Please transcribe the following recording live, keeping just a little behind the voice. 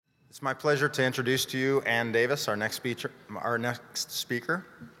It's my pleasure to introduce to you Ann Davis, our next speaker.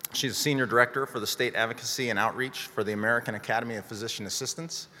 She's a Senior Director for the State Advocacy and Outreach for the American Academy of Physician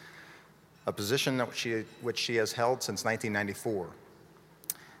Assistants, a position which she has held since 1994.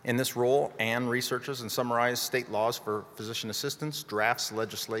 In this role, Ann researches and summarizes state laws for physician assistants, drafts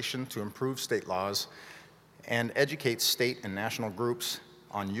legislation to improve state laws, and educates state and national groups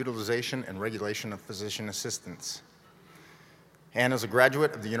on utilization and regulation of physician assistants. Ann is a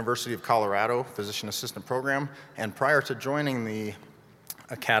graduate of the University of Colorado Physician Assistant Program, and prior to joining the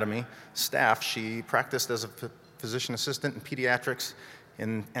Academy staff, she practiced as a physician assistant in pediatrics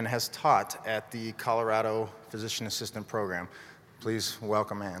and has taught at the Colorado Physician Assistant Program. Please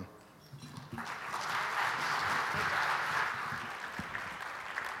welcome Ann.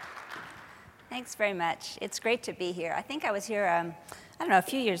 Thanks very much. It's great to be here. I think I was here, I don't know, a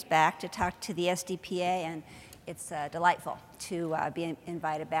few years back to talk to the SDPA, and it's delightful to be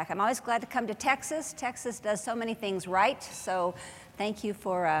invited back. I'm always glad to come to Texas. Texas does so many things right, so thank you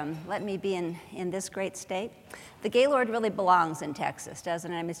for letting me be in this great state. The Gaylord really belongs in Texas,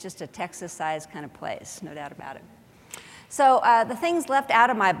 doesn't it? I mean, it's just a Texas-sized kind of place, no doubt about it. So the things left out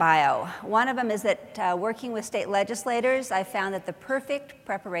of my bio, one of them is that working with state legislators, I found that the perfect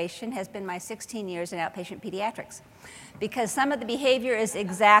preparation has been my 16 years in outpatient pediatrics, because some of the behavior is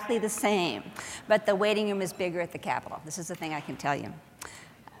exactly the same, but the waiting room is bigger at the Capitol. This is the thing I can tell you.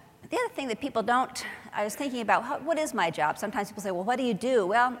 The other thing that people don't, I was thinking about, what is my job? Sometimes people say, well, what do you do?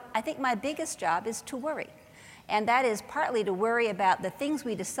 Well, I think my biggest job is to worry. And that is partly to worry about the things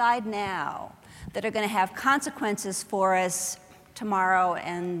we decide now that are going to have consequences for us tomorrow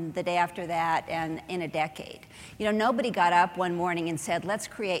and the day after that and in a decade. You know, nobody got up one morning and said, let's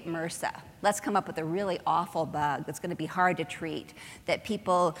create MRSA. Let's come up with a really awful bug that's going to be hard to treat, that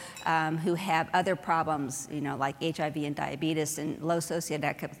people who have other problems, you know, like HIV and diabetes and low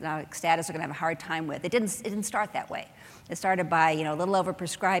socioeconomic status are going to have a hard time with. It didn't start that way. It started by, you know, a little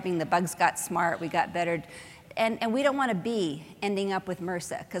over-prescribing. The bugs got smart. We got better. And we don't want to be ending up with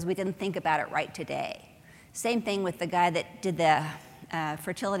MRSA because we didn't think about it right today. Same thing with the guy that did the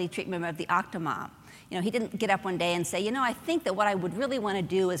fertility treatment of the Octomom. You know, he didn't get up one day and say, you know, I think that what I would really want to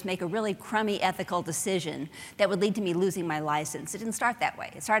do is make a really crummy ethical decision that would lead to me losing my license. It didn't start that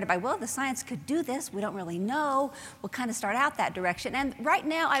way. It started by, well, the science could do this. We don't really know. We'll kind of start out that direction. And right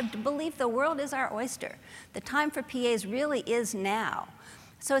now, I believe the world is our oyster. The time for PAs really is now.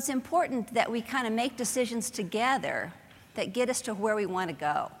 So it's important that we kind of make decisions together that get us to where we want to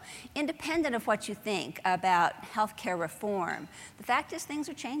go, independent of what you think about healthcare reform. The fact is things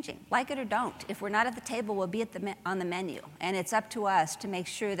are changing, like it or don't. If we're not at the table, we'll be on the menu. And it's up to us to make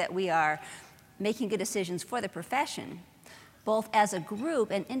sure that we are making good decisions for the profession, both as a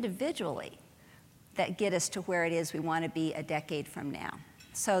group and individually, that get us to where it is we want to be a decade from now.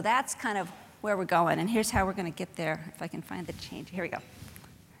 So that's kind of where we're going. And here's how we're going to get there, if I can find the change. Here we go.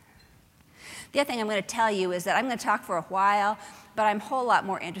 The other thing I'm going to tell you is that I'm going to talk for a while, but I'm a whole lot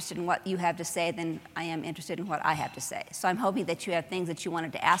more interested in what you have to say than I am interested in what I have to say. So I'm hoping that you have things that you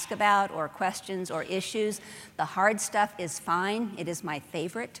wanted to ask about, or questions, or issues. The hard stuff is fine. It is my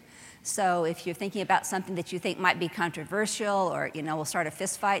favorite. So if you're thinking about something that you think might be controversial, or, you know, we'll start a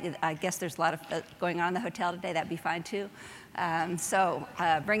fist fight, I guess there's a lot of going on in the hotel today. That'd be fine too.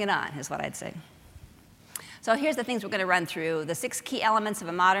 Bring it on, is what I'd say. So here's the things we're going to run through. The 6 key elements of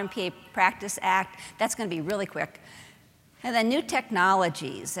a modern PA Practice Act. That's going to be really quick. And then new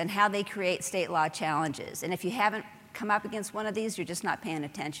technologies and how they create state law challenges. And if you haven't come up against one of these, you're just not paying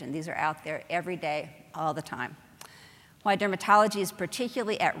attention. These are out there every day, all the time. Why dermatology is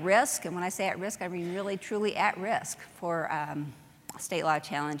particularly at risk. And when I say at risk, I mean really, truly at risk for state law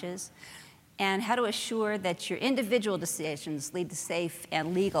challenges. And how to assure that your individual decisions lead to safe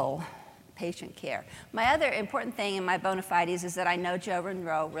and legal patient care. My other important thing in my bona fides is that I know Joe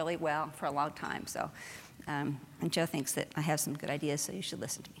Monroe really well for a long time. So, and Joe thinks that I have some good ideas, so you should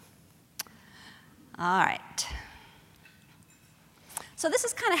listen to me. All right. So this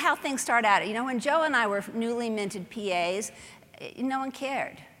is kind of how things start out. You know, when Joe and I were newly minted PAs, no one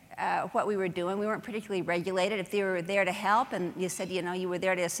cared what we were doing. We weren't particularly regulated. If they were there to help, and you said, you know, you were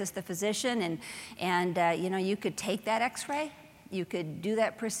there to assist the physician, and you know, you could take that X-ray. You could do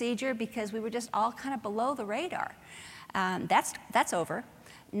that procedure because we were just all kind of below the radar. That's over.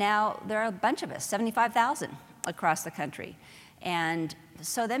 Now, there are a bunch of us, 75,000 across the country. And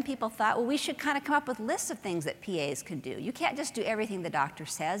so then people thought, well, we should kind of come up with lists of things that PAs can do. You can't just do everything the doctor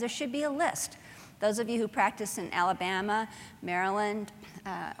says. There should be a list. Those of you who practice in Alabama, Maryland,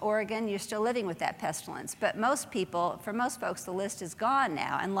 Oregon, you're still living with that pestilence. But most people, for most folks, the list is gone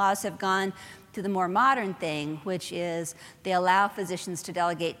now, and laws have gone to the more modern thing, which is they allow physicians to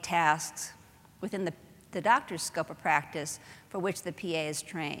delegate tasks within the doctor's scope of practice for which the PA is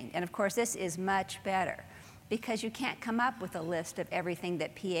trained. And of course, this is much better because you can't come up with a list of everything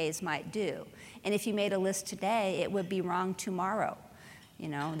that PAs might do. And if you made a list today, it would be wrong tomorrow. You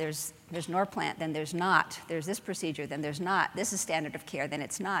know, there's Norplant, then there's not. There's this procedure, then there's not. This is standard of care, then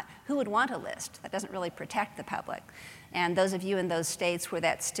it's not. Who would want a list? That doesn't really protect the public. And those of you in those states where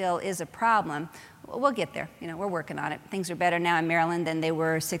that still is a problem, we'll get there. You know, we're working on it. Things are better now in Maryland than they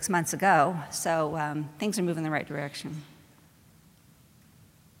were 6 months ago. So things are moving in the right direction.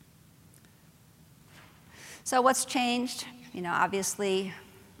 So what's changed? You know, obviously,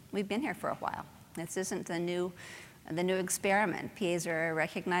 we've been here for a while. This isn't the new experiment. PAs are a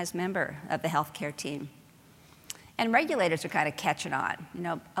recognized member of the healthcare team. And regulators are kind of catching on. You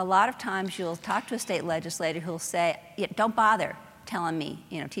know, a lot of times you'll talk to a state legislator who'll say, yeah, don't bother telling me,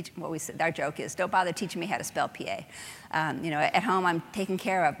 you know, our joke is, don't bother teaching me how to spell PA. You know, at home I'm taken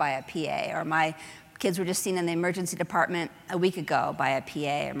care of by a PA, or my kids were just seen in the emergency department a week ago by a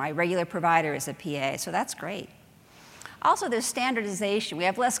PA, or my regular provider is a PA, so that's great. Also, there's standardization. We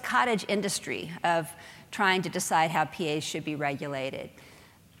have less cottage industry of trying to decide how PAs should be regulated.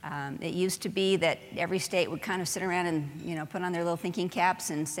 It used to be that every state would kind of sit around and, you know, put on their little thinking caps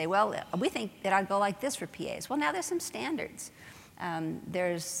and say, well, we think that I'd go like this for PAs. Well, now there's some standards.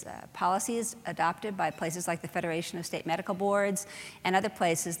 There's policies adopted by places like the Federation of State Medical Boards and other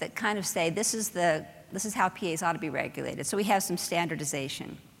places that kind of say this is how PAs ought to be regulated. So we have some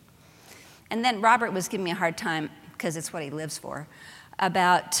standardization. And then Robert was giving me a hard time, because it's what he lives for,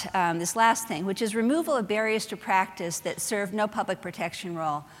 about this last thing, which is removal of barriers to practice that serve no public protection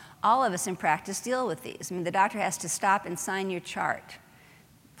role. All of us in practice deal with these. I mean, the doctor has to stop and sign your chart,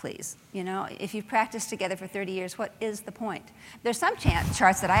 please. You know, if you've practiced together for 30 years, what is the point? There's some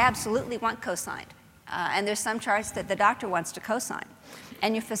charts that I absolutely want co-signed, and there's some charts that the doctor wants to co-sign.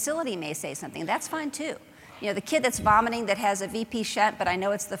 And your facility may say something. That's fine, too. You know, the kid that's vomiting that has a VP shunt, but I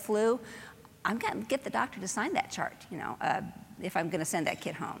know it's the flu, I'm going to get the doctor to sign that chart, you know, if I'm going to send that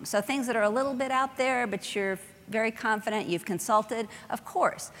kid home. So things that are a little bit out there, but you're very confident, you've consulted, of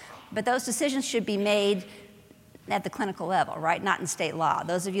course. But those decisions should be made at the clinical level, right? Not in state law.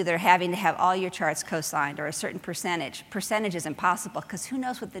 Those of you that are having to have all your charts co-signed or a certain percentage is impossible because who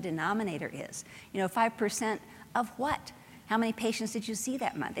knows what the denominator is? You know, 5% of what? How many patients did you see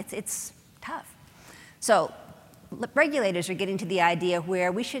that month? It's tough. So regulators are getting to the idea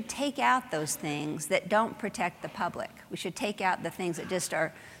where we should take out those things that don't protect the public. We should take out the things that just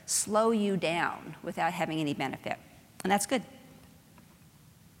slow you down without having any benefit. And that's good.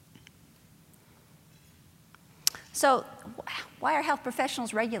 So why are health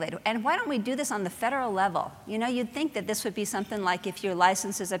professionals regulated? And why don't we do this on the federal level? You know, you'd think that this would be something like if you're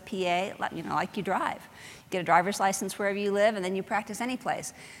licensed as a PA, you know, like you drive. You get a driver's license wherever you live, and then you practice any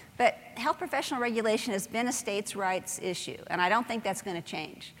place. But health professional regulation has been a states' rights issue, and I don't think that's going to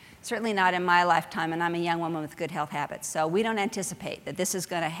change. Certainly not in my lifetime, and I'm a young woman with good health habits. So we don't anticipate that this is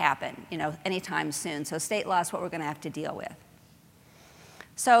going to happen, you know, anytime soon. So state law is what we're going to have to deal with.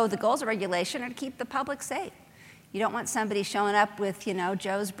 So the goals of regulation are to keep the public safe. You don't want somebody showing up with, you know,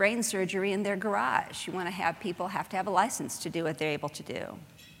 Joe's brain surgery in their garage. You want to have people have to have a license to do what they're able to do.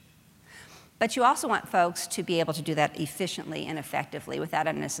 But you also want folks to be able to do that efficiently and effectively without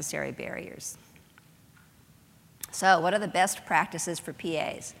unnecessary barriers. So what are the best practices for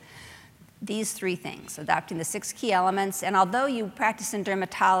PAs? These 3 things, adopting the 6 key elements, and although you practice in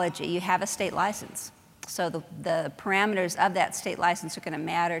dermatology, you have a state license. So the parameters of that state license are going to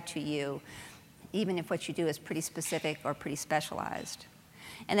matter to you, even if what you do is pretty specific or pretty specialized.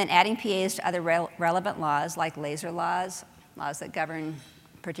 And then adding PAs to other relevant laws, like laser laws, laws that govern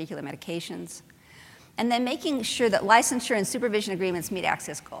particular medications. And then making sure that licensure and supervision agreements meet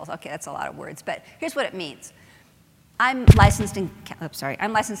access goals. Okay, that's a lot of words, but here's what it means. I'm licensed in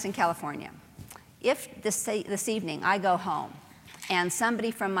California. If this evening I go home and somebody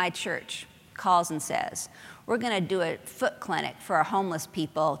from my church calls and says, we're going to do a foot clinic for our homeless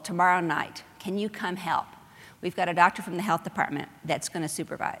people tomorrow night. Can you come help? We've got a doctor from the health department that's going to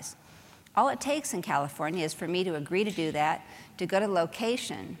supervise. All it takes in California is for me to agree to do that, to go to the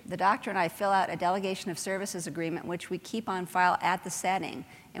location. The doctor and I fill out a delegation of services agreement, which we keep on file at the setting,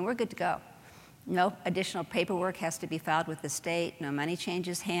 and we're good to go. No additional paperwork has to be filed with the state. No money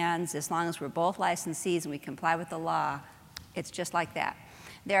changes hands. As long as we're both licensees and we comply with the law, it's just like that.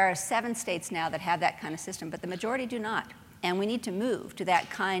 There are 7 states now that have that kind of system, but the majority do not. And we need to move to that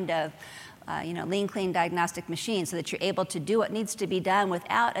kind of lean, clean diagnostic machine so that you're able to do what needs to be done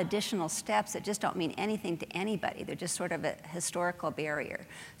without additional steps that just don't mean anything to anybody. They're just sort of a historical barrier.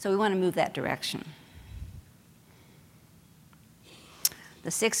 So we want to move that direction.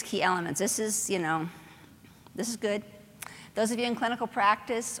 The 6 key elements. This is good. Those of you in clinical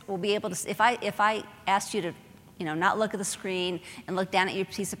practice will be able to, if I asked you to not look at the screen and look down at your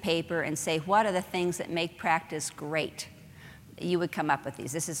piece of paper and say, what are the things that make practice great? You would come up with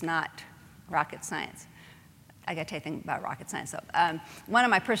these. This is not rocket science. I got to tell you something about rocket science, though. One of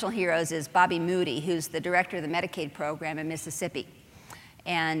my personal heroes is Bobby Moody, who's the director of the Medicaid program in Mississippi.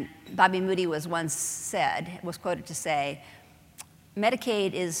 And Bobby Moody was quoted to say,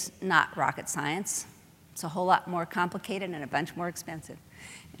 Medicaid is not rocket science. It's a whole lot more complicated and a bunch more expensive.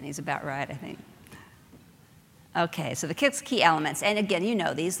 And he's about right, I think. Okay, so the 6 key elements. And again, you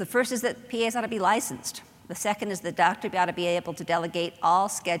know these. The first is that PAs ought to be licensed. The second is the doctor ought to be able to delegate all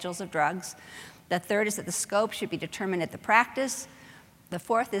schedules of drugs. The third is that the scope should be determined at the practice. The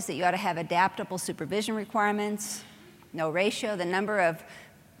fourth is that you ought to have adaptable supervision requirements. No ratio. The number of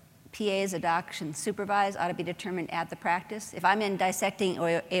PAs a doc should supervise ought to be determined at the practice. If I'm in dissecting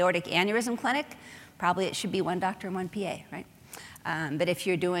aortic aneurysm clinic, probably it should be 1 doctor and 1 PA, right? But if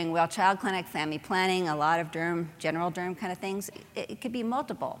you're doing well-child clinic, family planning, a lot of general derm kind of things, it could be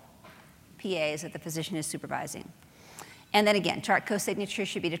multiple PAs that the physician is supervising. And then again, chart co-signature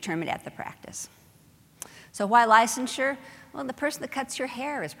should be determined at the practice. So why licensure? Well, the person that cuts your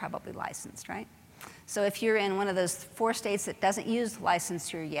hair is probably licensed, right? So if you're in one of those 4 states that doesn't use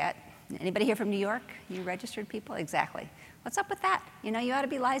licensure yet, anybody here from New York? You registered people? Exactly. What's up with that? You ought to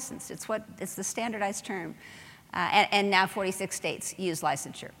be licensed. It's the standardized term. And now 46 states use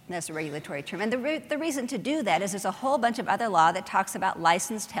licensure. That's a regulatory term. And the reason to do that is there's a whole bunch of other law that talks about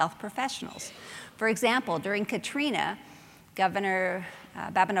licensed health professionals. For example, during Katrina, Governor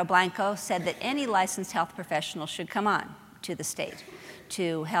Babino Blanco said that any licensed health professional should come on to the state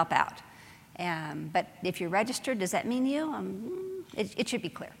to help out. But if you're registered, does that mean you? It should be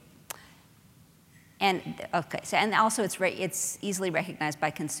clear. And also it's easily recognized by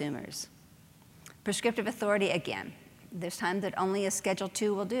consumers. Prescriptive authority, again, there's times that only a Schedule II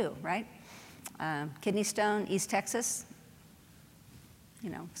will do, right? Kidney stone, East Texas,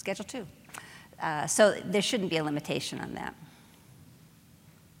 Schedule II. So there shouldn't be a limitation on that.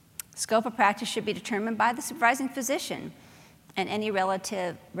 Scope of practice should be determined by the supervising physician and any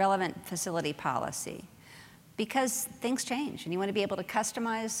relevant facility policy, because things change, and you want to be able to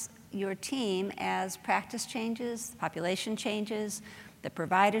customize your team as practice changes, population changes, the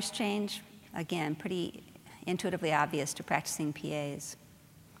providers change. Again, pretty intuitively obvious to practicing PAs.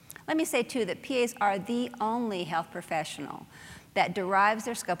 Let me say, too, that PAs are the only health professional that derives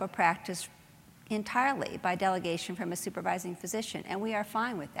their scope of practice entirely by delegation from a supervising physician, and we are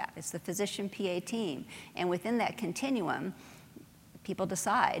fine with that. It's the physician-PA team, and within that continuum, people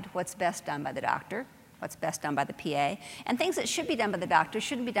decide what's best done by the doctor, what's best done by the PA, and things that should be done by the doctor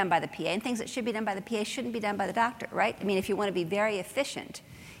shouldn't be done by the PA, and things that should be done by the PA shouldn't be done by the doctor, right? I mean, if you want to be very efficient,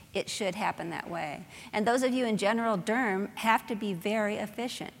 it should happen that way. And those of you in general derm have to be very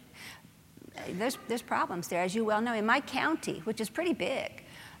efficient. There's problems there, as you well know. In my county, which is pretty big,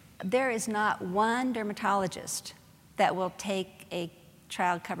 there is not one dermatologist that will take a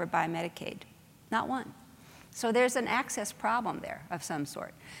child covered by Medicaid. Not one. So there's an access problem there of some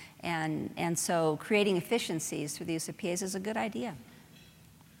sort. And so creating efficiencies through the use of PAs is a good idea.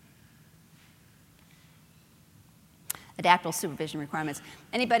 Adaptable supervision requirements.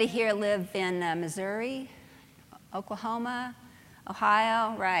 Anybody here live in Missouri, Oklahoma,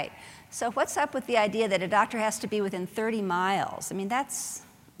 Ohio? Right. So what's up with the idea that a doctor has to be within 30 miles? I mean, that's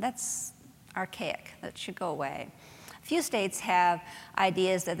archaic. That should go away. A few states have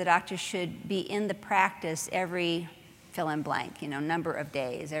ideas that the doctor should be in the practice every fill in blank, number of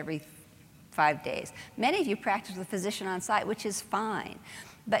days, every 5 days. Many of you practice with a physician on site, which is fine.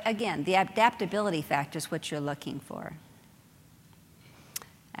 But again, the adaptability factor is what you're looking for.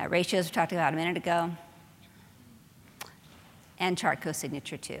 Ratios we talked about a minute ago. And chart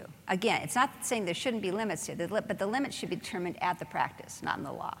co-signature too. Again, it's not saying there shouldn't be limits here, but the limits should be determined at the practice, not in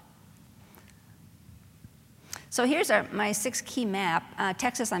the law. So here's my 6 key map.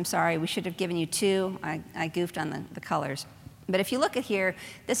 Texas, I'm sorry, we should have given you 2. I goofed on the colors. But if you look at here,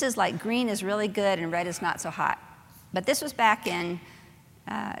 this is like green is really good and red is not so hot. But this was back in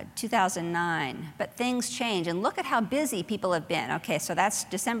 2009. But things change, and look at how busy people have been. Okay, so that's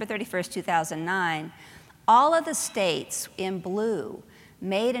December 31st, 2009. All of the states in blue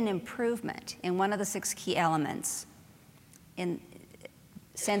made an improvement in one of the 6 key elements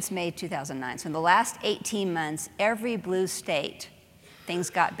since May 2009. So in the last 18 months, every blue state, things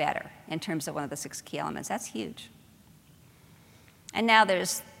got better in terms of one of the 6 key elements. That's huge. And now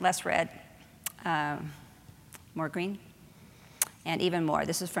there's less red, more green, and even more.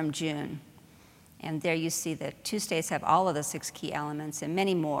 This is from June. And there you see that 2 states have all of the 6 key elements, and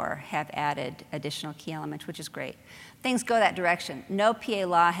many more have added additional key elements, which is great. Things go that direction. No PA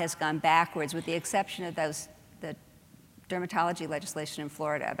law has gone backwards, with the exception of the dermatology legislation in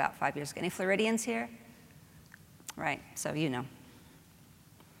Florida about 5 years ago. Any Floridians here? Right, so you know.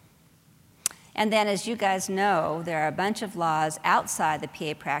 And then, as you guys know, there are a bunch of laws outside the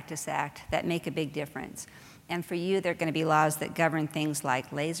PA Practice Act that make a big difference. And for you, there are going to be laws that govern things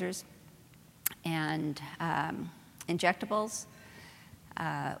like lasers and injectables,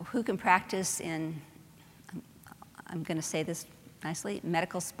 who can practice in, I'm going to say this nicely,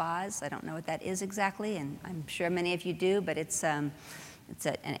 medical spas. I don't know what that is exactly, and I'm sure many of you do, but it's an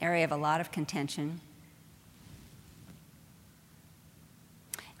area of a lot of contention.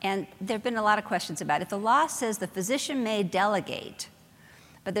 And there have been a lot of questions about it. If the law says the physician may delegate,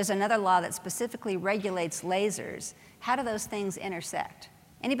 but there's another law that specifically regulates lasers, how do those things intersect?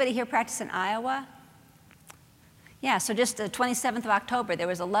 Anybody here practice in Iowa? Yeah, so just the 27th of October, there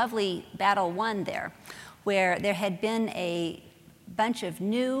was a lovely battle won there, where there had been a bunch of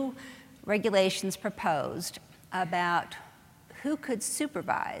new regulations proposed about who could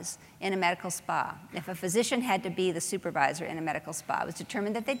supervise in a medical spa. If a physician had to be the supervisor in a medical spa, it was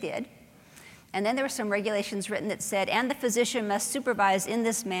determined that they did. And then there were some regulations written that said, and the physician must supervise in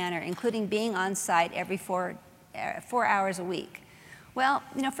this manner, including being on site every 4 hours a week. Well,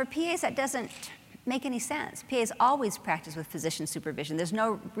 you know, for PAs, that doesn't make any sense. PAs always practice with physician supervision. There's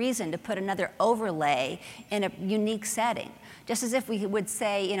no reason to put another overlay in a unique setting. Just as if we would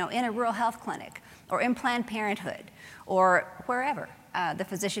say, you know, in a rural health clinic or in Planned Parenthood or wherever, the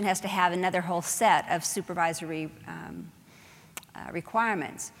physician has to have another whole set of supervisory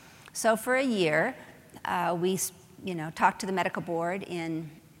requirements. So for a year, we, talked to the medical board in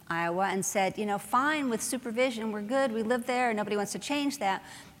Iowa and said, fine with supervision, we're good, we live there, nobody wants to change that,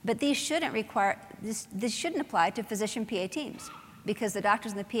 but these shouldn't require, this shouldn't apply to physician PA teams, because the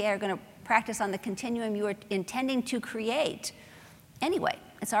doctors and the PA are going to practice on the continuum you are intending to create anyway.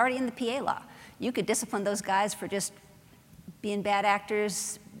 It's already in the PA law. You could discipline those guys for just being bad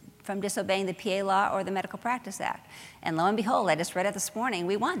actors from disobeying the PA law or the Medical Practice Act. And lo and behold, I just read it this morning,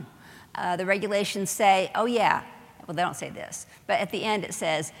 we won. The regulations say, oh yeah, well, they don't say this, but at the end it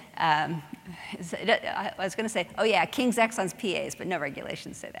says, I was going to say, oh yeah, King's Exxon's PAs, but no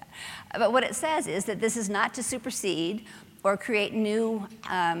regulations say that. But what it says is that this is not to supersede or create new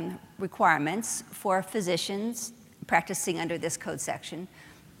requirements for physicians practicing under this code section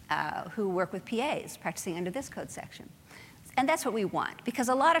who work with PAs practicing under this code section. And that's what we want, because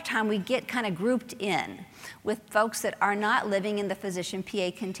a lot of time we get kind of grouped in with folks that are not living in the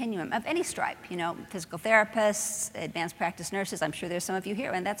physician-PA continuum of any stripe, physical therapists, advanced practice nurses. I'm sure there's some of you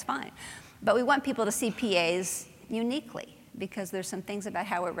here, and that's fine. But we want people to see PAs uniquely, because there's some things about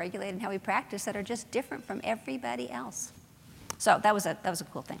how we're regulated and how we practice that are just different from everybody else. So that was a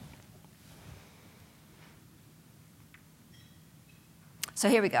cool thing. So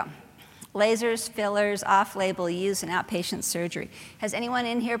here we go. Lasers, fillers, off-label use in outpatient surgery. Has anyone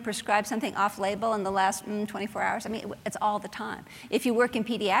in here prescribed something off-label in the last 24 hours? I mean, it's all the time. If you work in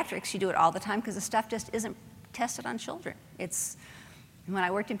pediatrics, you do it all the time because the stuff just isn't tested on children. When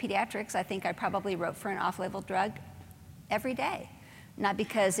I worked in pediatrics, I think I probably wrote for an off-label drug every day. Not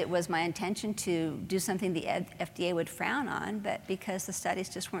because it was my intention to do something the FDA would frown on, but because the studies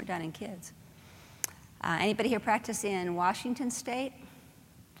just weren't done in kids. Anybody here practice in Washington State?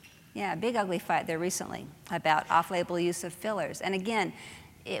 Yeah, big ugly fight there recently about off-label use of fillers. And again,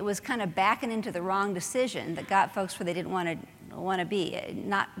 it was kind of backing into the wrong decision that got folks where they didn't want to be,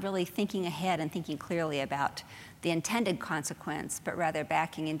 not really thinking ahead and thinking clearly about the intended consequence, but rather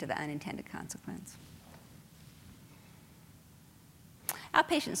backing into the unintended consequence.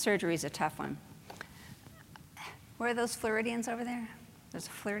 Outpatient surgery is a tough one. Where are those Floridians over there? There's a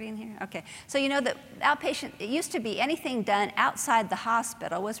Floridian here? Okay. So that outpatient, it used to be anything done outside the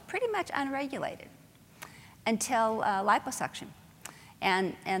hospital was pretty much unregulated until liposuction.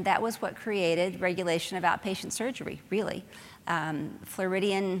 And that was what created regulation of outpatient surgery, really.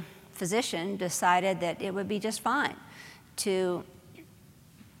 Floridian physician decided that it would be just fine to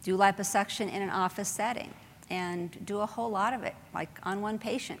do liposuction in an office setting and do a whole lot of it, like on one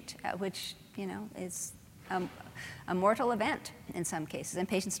patient, which, is a mortal event in some cases, and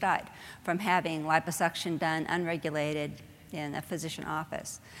patients died from having liposuction done unregulated in a physician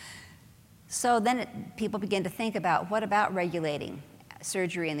office. So then people began to think about, what about regulating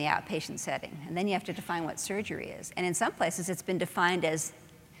surgery in the outpatient setting. And then you have to define what surgery is. And in some places, it's been defined as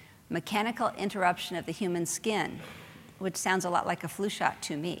mechanical interruption of the human skin, which sounds a lot like a flu shot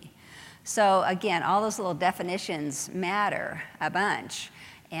to me. So again, all those little definitions matter a bunch.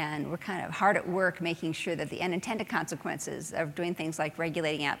 And we're kind of hard at work making sure that the unintended consequences of doing things like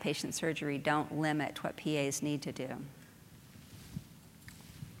regulating outpatient surgery don't limit what PAs need to do.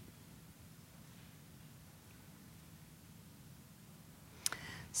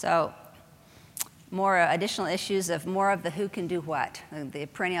 So more additional issues of more of the who can do what. The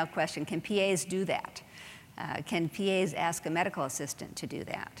perennial question, can PAs do that? Can PAs ask a medical assistant to do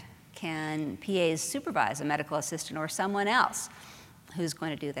that? Can PAs supervise a medical assistant or someone else who's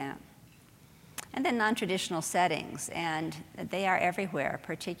going to do that? And then non-traditional settings, and they are everywhere,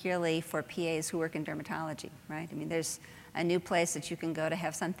 particularly for PAs who work in dermatology, right? I mean, there's a new place that you can go to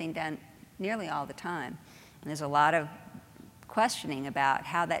have something done nearly all the time. And there's a lot of questioning about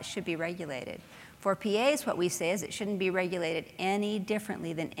how that should be regulated. For PAs, what we say is it shouldn't be regulated any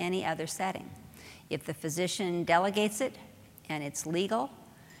differently than any other setting. If the physician delegates it and it's legal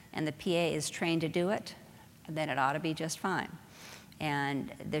and the PA is trained to do it, then it ought to be just fine.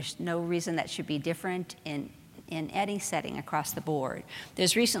 And there's no reason that should be different in any setting across the board.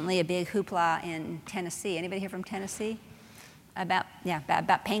 There's recently a big hoopla in Tennessee. Anybody here from Tennessee? About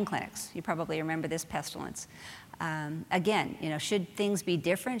pain clinics. You probably remember this pestilence. Again, should things be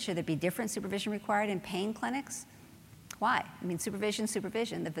different? Should there be different supervision required in pain clinics? Why? I mean, supervision.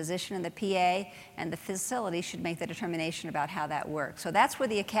 The physician and the PA and the facility should make the determination about how that works. So that's where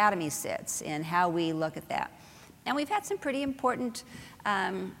the academy sits in how we look at that. And we've had some pretty important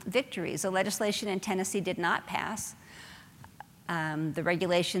victories. The legislation in Tennessee did not pass. The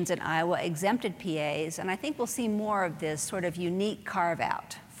regulations in Iowa exempted PAs, and I think we'll see more of this sort of unique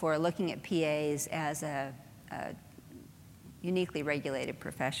carve-out for looking at PAs as a uniquely regulated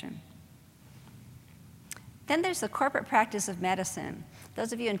profession. Then there's the corporate practice of medicine.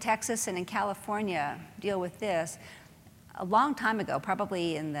 Those of you in Texas and in California deal with this. A long time ago,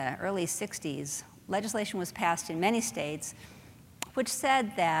 probably in the early 60s, legislation was passed in many states which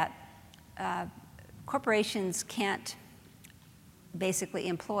said that corporations can't basically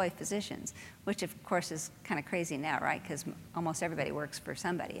employ physicians, which of course is kind of crazy now, right? Because almost everybody works for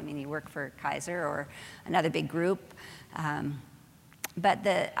somebody. I mean, you work for Kaiser or another big group. But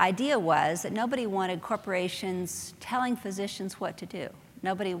the idea was that nobody wanted corporations telling physicians what to do.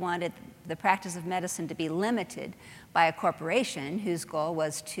 Nobody wanted the practice of medicine to be limited by a corporation whose goal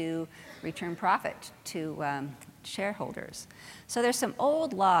was to return profit to shareholders. So there's some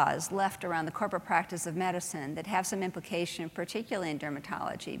old laws left around the corporate practice of medicine that have some implication, particularly in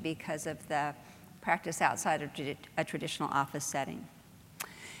dermatology, because of the practice outside of a traditional office setting.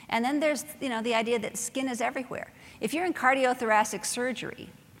 And then there's the idea that skin is everywhere. If you're in cardiothoracic surgery,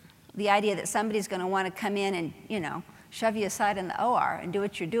 the idea that somebody's going to want to come in and shove you aside in the OR and do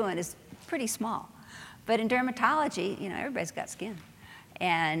what you're doing is pretty small. But in dermatology, everybody's got skin.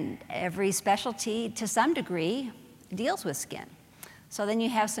 And every specialty, to some degree, deals with skin. So then you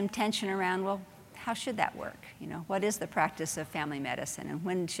have some tension around, well, how should that work? What is the practice of family medicine, and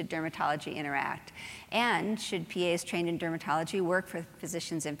when should dermatology interact? And should PAs trained in dermatology work for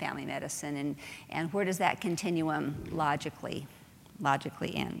physicians in family medicine, and where does that continuum logically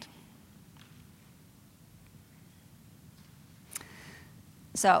end?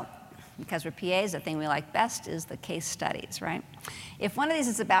 So, because we're PAs, the thing we like best is the case studies, right? If one of these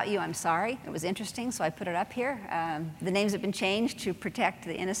is about you, I'm sorry. It was interesting, so I put it up here. The names have been changed to protect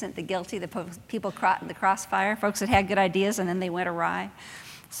the innocent, the guilty, the people caught in the crossfire, folks that had good ideas and then they went awry.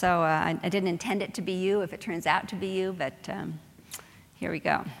 So I didn't intend it to be you if it turns out to be you, but here we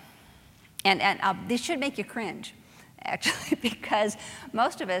go. And this should make you cringe, actually, because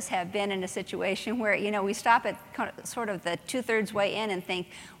most of us have been in a situation where, we stop at sort of the two-thirds way in and think,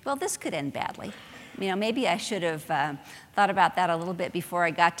 well, this could end badly. Maybe I should have thought about that a little bit before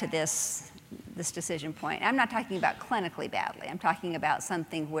I got to this decision point. I'm not talking about clinically badly. I'm talking about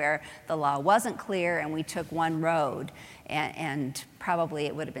something where the law wasn't clear and we took one road, and probably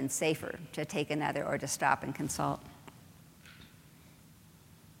it would have been safer to take another or to stop and consult.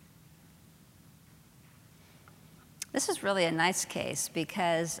 This is really a nice case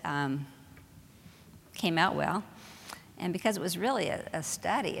because it came out well, and because it was really a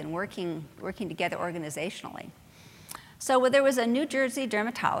study and working together organizationally. So there was a New Jersey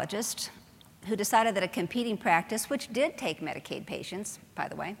dermatologist who decided that a competing practice, which did take Medicaid patients, by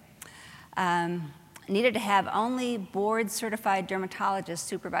the way, needed to have only board-certified dermatologists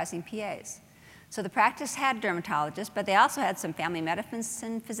supervising PAs. So the practice had dermatologists, but they also had some family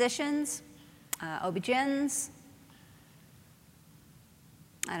medicine physicians, OB-GYNs,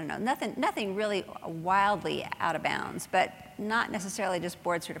 I don't know, nothing really wildly out of bounds, but not necessarily just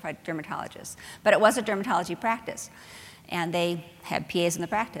board-certified dermatologists. But it was a dermatology practice, and they had PAs in the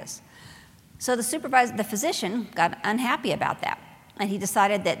practice. So the physician got unhappy about that, and he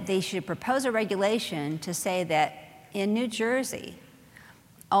decided that they should propose a regulation to say that in New Jersey,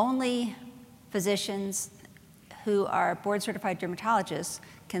 only physicians who are board-certified dermatologists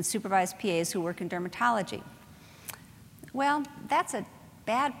can supervise PAs who work in dermatology. Well, that's a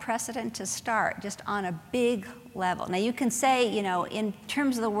bad precedent to start, just on a big level. Now, you can say, you know, in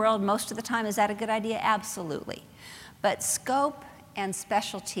terms of the world, most of the time, is that a good idea? Absolutely. But scope and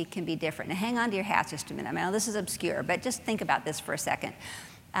specialty can be different. Now, hang on to your hats just a minute. I mean, this is obscure, but just think about this for a second.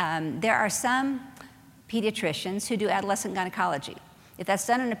 There are some pediatricians who do adolescent gynecology. If that's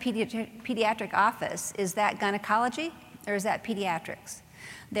done in a pediatric office, is that gynecology or is that pediatrics?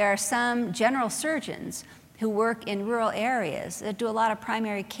 There are some general surgeons who work in rural areas that do a lot of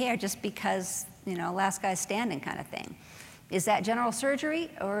primary care just because, you know, last guy standing kind of thing. Is that general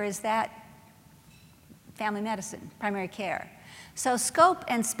surgery or is that family medicine, primary care? So scope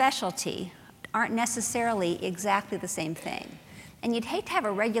and specialty aren't necessarily exactly the same thing. And you'd hate to have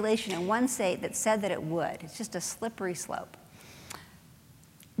a regulation in one state that said that it would. It's just a slippery slope.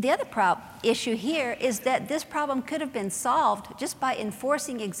 The other issue here is that this problem could have been solved just by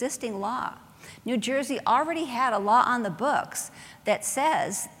enforcing existing law. New Jersey already had a law on the books that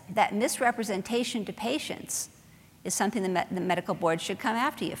says that misrepresentation to patients is something the medical board should come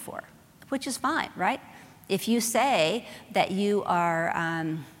after you for, which is fine, right? If you say that you are,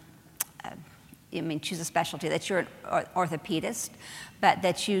 choose a specialty, that you're an orthopedist, but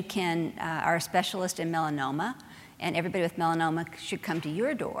that you are a specialist in melanoma, and everybody with melanoma should come to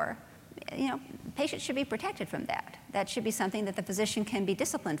your door, you know, patients should be protected from that. That should be something that the physician can be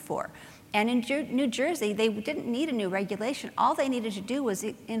disciplined for. And in New Jersey, they didn't need a new regulation. All they needed to do was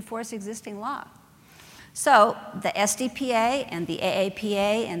enforce existing law. So the SDPA and the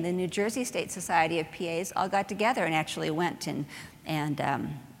AAPA and the New Jersey State Society of PAs all got together and actually went and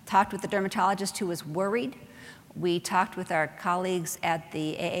talked with the dermatologist who was worried. We talked with our colleagues at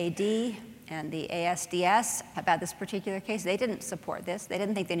the AAD and the ASDS about this particular case. They didn't support this. They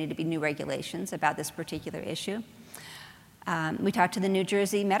didn't think there needed to be new regulations about this particular issue. We talked to the New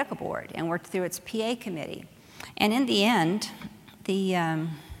Jersey Medical Board and worked through its PA committee. And in the end, the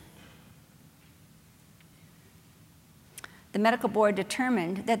medical board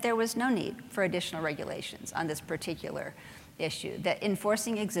determined that there was no need for additional regulations on this particular issue, that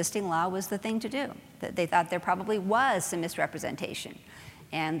enforcing existing law was the thing to do, that they thought there probably was some misrepresentation.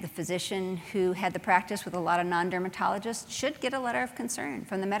 And the physician who had the practice with a lot of non-dermatologists should get a letter of concern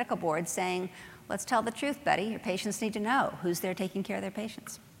from the medical board saying, let's tell the truth, buddy. Your patients need to know who's there taking care of their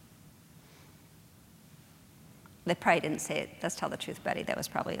patients. They probably didn't say it, let's tell the truth, buddy. That was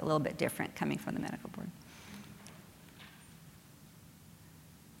probably a little bit different coming from the medical board.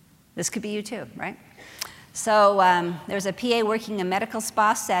 This could be you too, right? So there's a PA working in a medical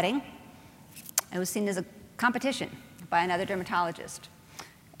spa setting. It was seen as a competition by another dermatologist.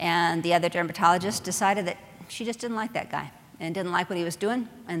 And the other dermatologist decided that she just didn't like that guy and didn't like what he was doing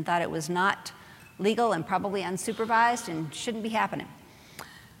and thought it was not legal and probably unsupervised and shouldn't be happening.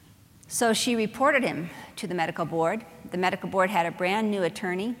 So she reported him to the medical board. The medical board had a brand new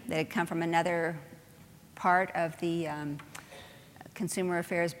attorney that had come from another part of the Consumer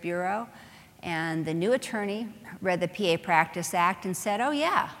Affairs Bureau. And the new attorney read the PA Practice Act and said, oh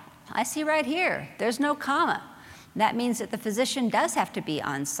yeah, I see right here, there's no comma. That means that the physician does have to be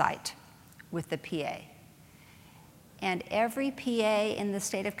on site with the PA. And every PA in the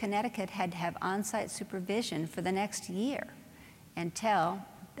state of Connecticut had to have on-site supervision for the next year until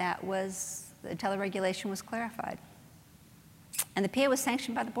the regulation was clarified. And the PA was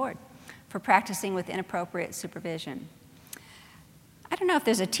sanctioned by the board for practicing with inappropriate supervision. I don't know if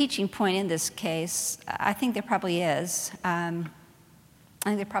there's a teaching point in this case. I think there probably is. I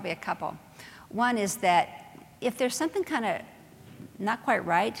think there are probably a couple. One is that if there's something kind of not quite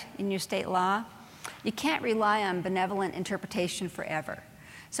right in your state law, you can't rely on benevolent interpretation forever.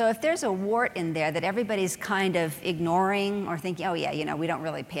 So if there's a wart in there that everybody's kind of ignoring or thinking, oh yeah, you know, we don't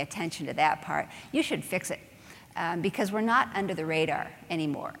really pay attention to that part, you should fix it. Because we're not under the radar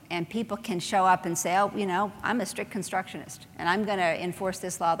anymore. And people can show up and say, oh, you know, I'm a strict constructionist, and I'm going to enforce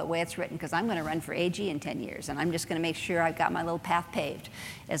this law the way it's written because I'm going to run for AG in 10 years, and I'm just going to make sure I've got my little path paved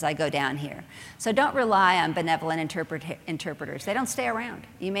as I go down here. So don't rely on benevolent interpreters. They don't stay around.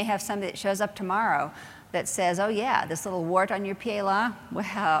 You may have somebody that shows up tomorrow that says, oh yeah, this little wart on your PA law,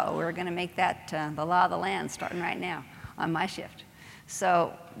 well, we're going to make that the law of the land starting right now on my shift.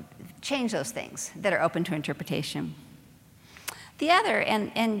 So change those things that are open to interpretation. The other,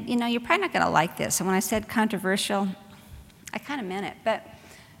 and you know, you're probably not going to like this, and when I said controversial, I kind of meant it, but,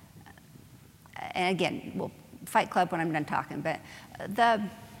 and again, we'll fight club when I'm done talking, but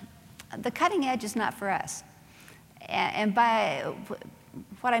the cutting edge is not for us. And by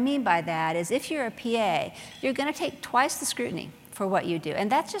what I mean by that is if you're a PA, you're going to take twice the scrutiny for what you do,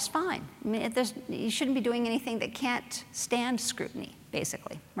 and that's just fine. I mean, you shouldn't be doing anything that can't stand scrutiny,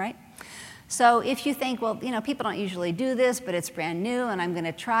 basically, right? So if you think, well, you know, people don't usually do this, but it's brand new and I'm going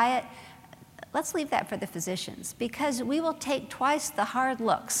to try it, let's leave that for the physicians, because we will take twice the hard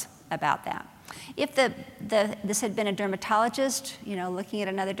looks about that. If this had been a dermatologist, you know, looking at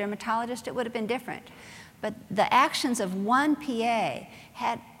another dermatologist, it would have been different. But the actions of one PA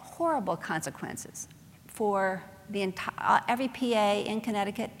had horrible consequences for every PA in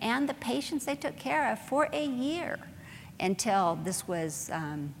Connecticut and the patients they took care of for a year until this was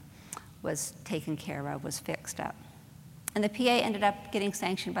taken care of, was fixed up. And the PA ended up getting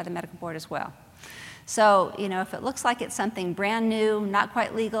sanctioned by the medical board as well. So, you know, if it looks like it's something brand new, not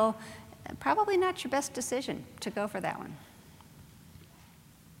quite legal, probably not your best decision to go for that one.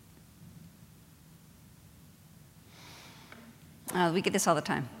 We get this all the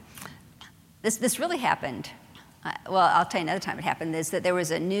time. This really happened. Well, I'll tell you another time it happened, is that there was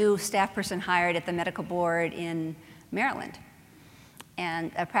a new staff person hired at the medical board in Maryland.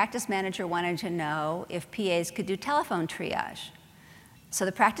 And a practice manager wanted to know if PAs could do telephone triage. So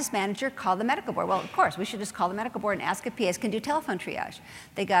the practice manager called the medical board. Well, of course, we should just call the medical board and ask if PAs can do telephone triage.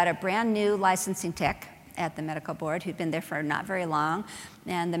 They got a brand new licensing tech at the medical board who'd been there for not very long.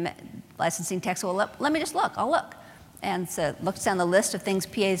 And the licensing tech said, well, let me just look, I'll look. And so looks down the list of things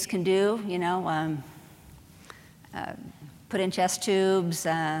PAs can do, you know, put in chest tubes,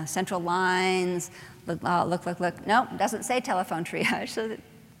 central lines, look. No, it doesn't say telephone triage. So the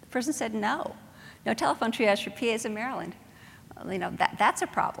person said no telephone triage for PAs in Maryland. You know, that's a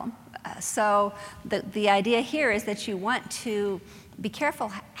problem. So the idea here is that you want to be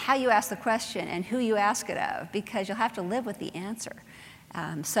careful how you ask the question and who you ask it of, because you'll have to live with the answer.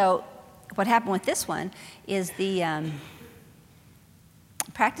 So what happened with this one is the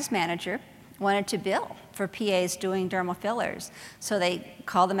practice manager wanted to bill for PAs doing dermal fillers. So they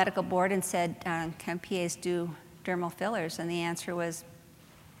called the medical board and said, can PAs do dermal fillers? And the answer was,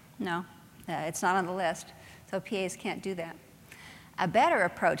 no, it's not on the list. So PAs can't do that. A better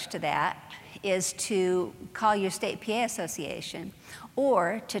approach to that is to call your state PA association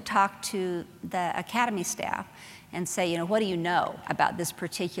or to talk to the academy staff and say, you know, what do you know about this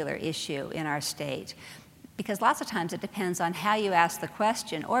particular issue in our state? Because lots of times it depends on how you ask the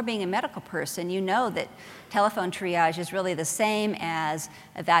question, or being a medical person, you know that telephone triage is really the same as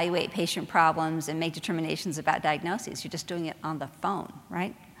evaluate patient problems and make determinations about diagnoses. You're just doing it on the phone,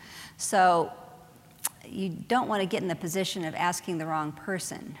 right? So you don't want to get in the position of asking the wrong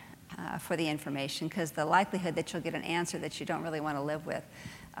person for the information, because the likelihood that you'll get an answer that you don't really want to live with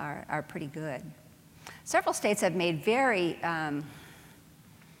are pretty good. Several states have made very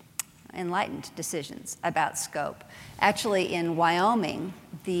enlightened decisions about scope. Actually, in Wyoming,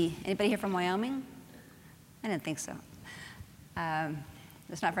 anybody here from Wyoming? I didn't think so.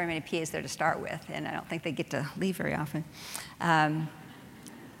 There's not very many PAs there to start with, and I don't think they get to leave very often.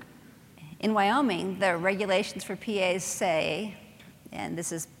 In Wyoming, the regulations for PAs say, and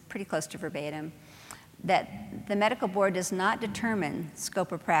this is pretty close to verbatim, that the medical board does not determine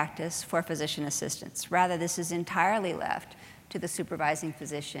scope of practice for physician assistants. Rather, this is entirely left to the supervising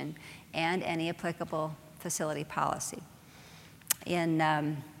physician and any applicable facility policy.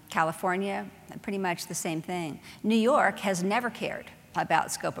 In California, pretty much the same thing. New York has never cared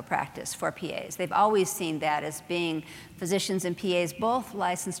about scope of practice for PAs. They've always seen that as being physicians and PAs both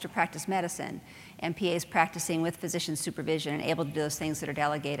licensed to practice medicine, and PAs practicing with physician supervision and able to do those things that are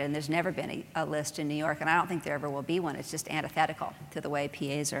delegated. And there's never been a list in New York, and I don't think there ever will be one. It's just antithetical to the way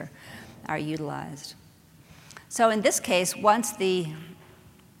PAs are utilized. So in this case, once the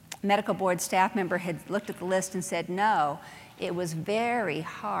medical board staff member had looked at the list and said no, it was very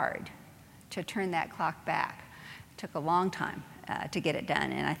hard to turn that clock back. It took a long time to get it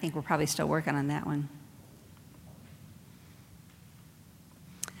done, and I think we're probably still working on that one.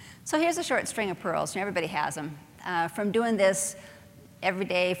 So here's a short string of pearls, and everybody has them. From doing this every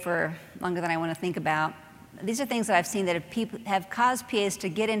day for longer than I want to think about, these are things that I've seen that have caused PAs to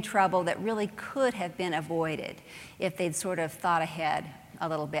get in trouble that really could have been avoided if they'd sort of thought ahead a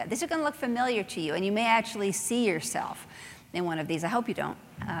little bit. These are going to look familiar to you, and you may actually see yourself in one of these. I hope you don't,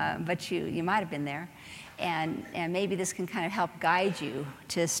 but you might have been there. And maybe this can kind of help guide you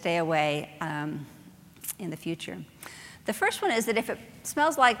to stay away in the future. The first one is that if it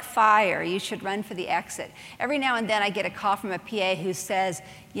smells like fire, you should run for the exit. Every now and then I get a call from a PA who says,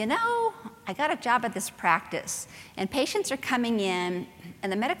 you know, I got a job at this practice, and patients are coming in,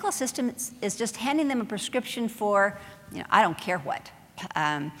 and the medical assistant is just handing them a prescription for, I don't care what.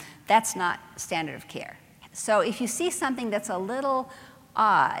 That's not standard of care. So if you see something that's a little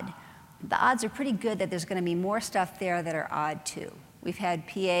odd, the odds are pretty good that there's going to be more stuff there that are odd too. We've had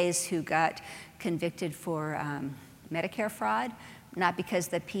PAs who got convicted for Medicare fraud, not because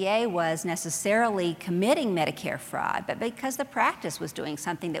the PA was necessarily committing Medicare fraud, but because the practice was doing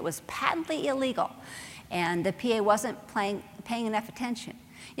something that was patently illegal, and the PA wasn't paying enough attention.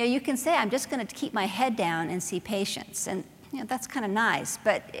 You can say, I'm just going to keep my head down and see patients, and that's kind of nice,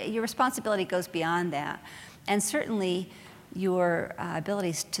 but your responsibility goes beyond that. And certainly, your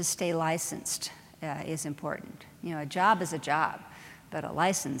ability to stay licensed is important. A job is a job, but a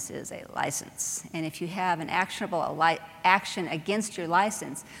license is a license. And if you have an actionable action against your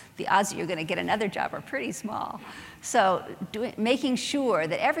license, the odds that you're going to get another job are pretty small. So making sure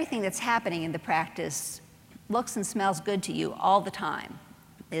that everything that's happening in the practice looks and smells good to you all the time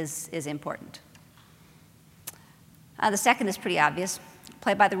is important. The second is pretty obvious.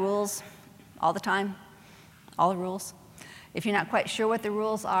 Play by the rules all the time, all the rules. If you're not quite sure what the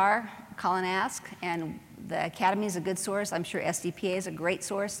rules are, call and ask, and the Academy is a good source. I'm sure SDPA is a great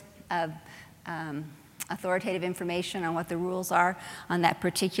source of authoritative information on what the rules are on that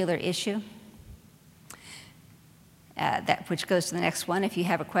particular issue. Which goes to the next one. If you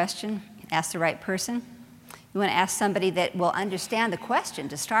have a question, ask the right person. You want to ask somebody that will understand the question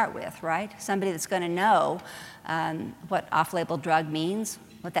to start with, right? Somebody that's going to know what off-label drug means,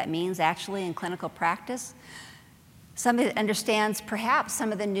 what that means actually in clinical practice. Somebody that understands perhaps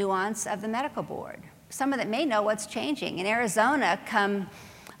some of the nuance of the medical board. Someone that may know what's changing. In Arizona, come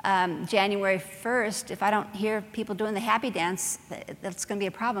January 1st, if I don't hear people doing the happy dance, that's going to be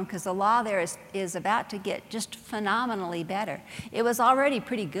a problem, because the law there is about to get just phenomenally better. It was already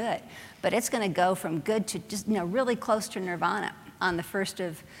pretty good, but it's going to go from good to just really close to nirvana on the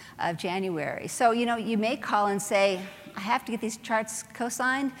 1st of January. So you may call and say, I have to get these charts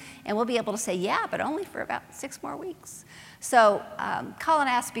co-signed, and we'll be able to say, yeah, but only for about 6 more weeks. So call and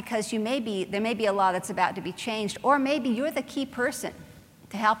ask, because there may be a law that's about to be changed, or maybe you're the key person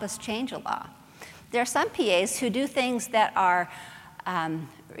to help us change a law. There are some PAs who do things that are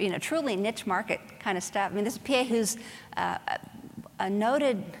truly niche market kind of stuff. I mean, there's a PA who's a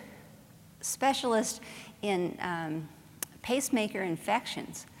noted specialist in pacemaker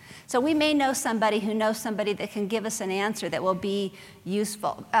infections. So we may know somebody who knows somebody that can give us an answer that will be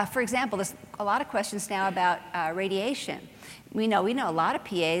useful. For example, there's a lot of questions now about radiation. We know a lot of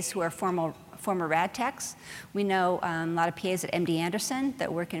PAs who are former rad techs. We know a lot of PAs at MD Anderson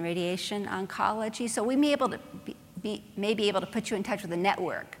that work in radiation oncology. So we may be able to put you in touch with a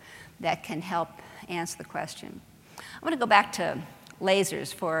network that can help answer the question. I'm going to go back to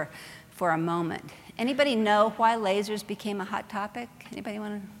lasers for a moment. Anybody know why lasers became a hot topic? Anybody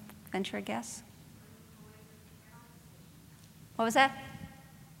want to venture a guess? What was that?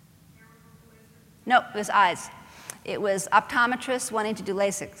 No, it was eyes. It was optometrists wanting to do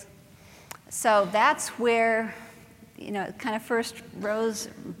LASIK. So that's where, it kind of first rose,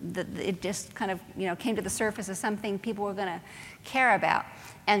 it just kind of, came to the surface as something people were going to care about.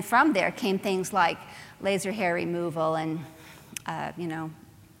 And from there came things like laser hair removal and,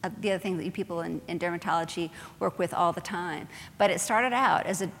 the other thing that you people in dermatology work with all the time. But it started out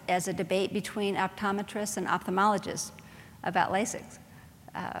as a debate between optometrists and ophthalmologists about LASIK,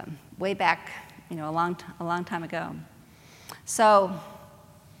 way back, a long time ago. So,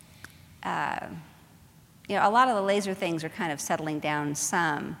 a lot of the laser things are kind of settling down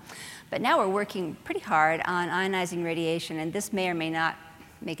some. But now we're working pretty hard on ionizing radiation, and this may or may not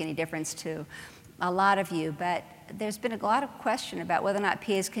make any difference to a lot of you, but there's been a lot of question about whether or not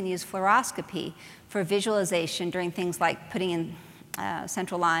PAs can use fluoroscopy for visualization during things like putting in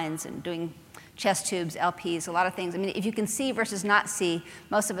central lines and doing chest tubes, LPs, a lot of things. I mean, if you can see versus not see,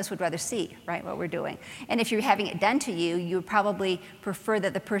 most of us would rather see, right, what we're doing. And if you're having it done to you, you would probably prefer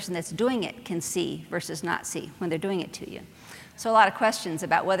that the person that's doing it can see versus not see when they're doing it to you. So a lot of questions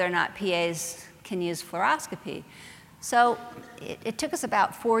about whether or not PAs can use fluoroscopy. So it took us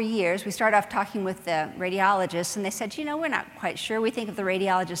about 4 years. We started off talking with the radiologists, and they said, we're not quite sure. We think if the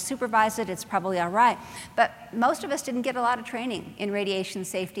radiologist supervised it, it's probably all right. But most of us didn't get a lot of training in radiation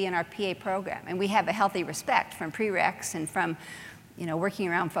safety in our PA program, and we have a healthy respect from prereqs and from, working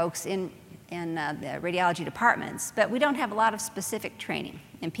around folks in the radiology departments. But we don't have a lot of specific training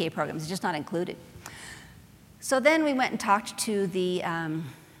in PA programs. It's just not included. So then we went and talked to the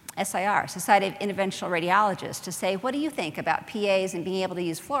SIR, Society of Interventional Radiologists, to say, what do you think about PAs and being able to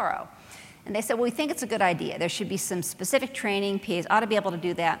use fluoro? And they said, well, we think it's a good idea. There should be some specific training. PAs ought to be able to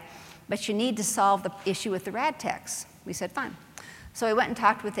do that. But you need to solve the issue with the rad techs. We said, fine. So we went and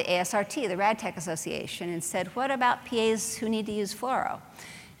talked with the ASRT, the Rad Tech Association, and said, what about PAs who need to use fluoro?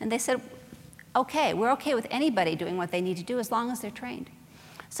 And they said, okay, we're okay with anybody doing what they need to do as long as they're trained.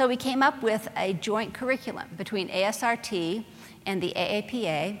 So we came up with a joint curriculum between ASRT and the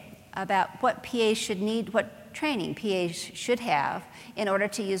AAPA about what PAs should need, what training PAs should have in order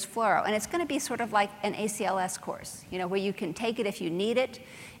to use fluoro. And it's going to be sort of like an ACLS course, you know, where you can take it if you need it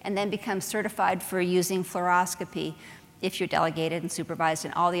and then become certified for using fluoroscopy if you're delegated and supervised,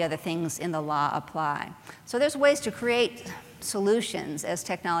 and all the other things in the law apply. So there's ways to create solutions as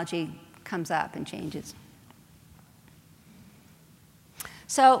technology comes up and changes.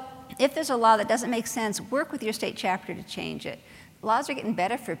 So if there's a law that doesn't make sense, work with your state chapter to change it. Laws are getting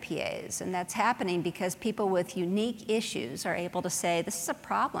better for PAs, and that's happening because people with unique issues are able to say, this is a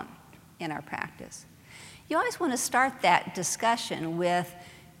problem in our practice. You always want to start that discussion with,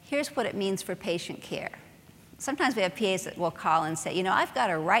 here's what it means for patient care. Sometimes we have PAs that will call and say, you know, I've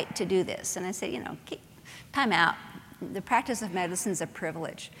got a right to do this. And I say, you know, time out. The practice of medicine is a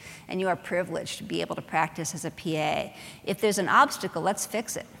privilege, and you are privileged to be able to practice as a PA. If there's an obstacle, let's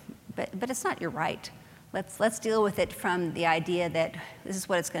fix it. But it's not your right. Let's deal with it from the idea that this is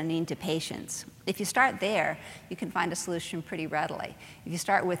what it's going to mean to patients. If you start there, you can find a solution pretty readily. If you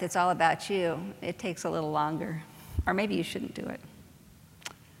start with it's all about you, it takes a little longer, or maybe you shouldn't do it.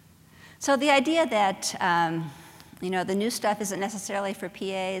 So the idea that you know, the new stuff isn't necessarily for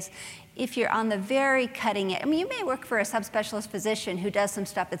PAs. If you're on the very cutting edge, I mean, you may work for a subspecialist physician who does some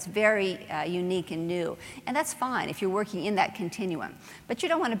stuff that's very unique and new, and that's fine if you're working in that continuum. But you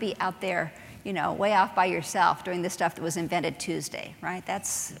don't want to be out there, you know, way off by yourself doing the stuff that was invented Tuesday, right?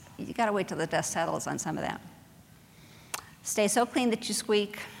 You got to wait till the dust settles on some of that. Stay so clean that you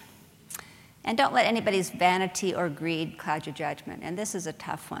squeak. And don't let anybody's vanity or greed cloud your judgment. And this is a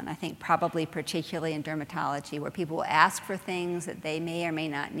tough one, I think, probably particularly in dermatology, where people will ask for things that they may or may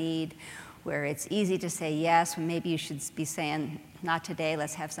not need, where it's easy to say yes, when maybe you should be saying, not today,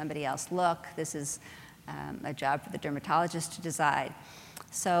 let's have somebody else look. This is a job for the dermatologist to decide.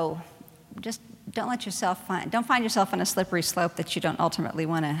 So just don't find yourself on a slippery slope that you don't ultimately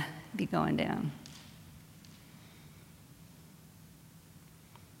want to be going down.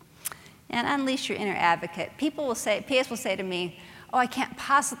 And unleash your inner advocate. PAs will say to me, oh, I can't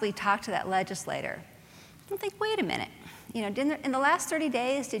possibly talk to that legislator. I think, wait a minute. You know, in the last 30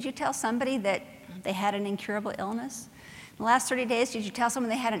 days, did you tell somebody that they had an incurable illness? In the last 30 days, did you tell someone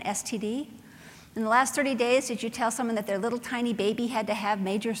they had an STD? In the last 30 days, did you tell someone that their little tiny baby had to have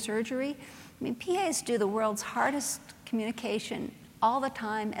major surgery? I mean, PAs do the world's hardest communication all the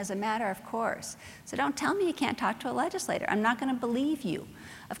time as a matter of course. So don't tell me you can't talk to a legislator. I'm not going to believe you.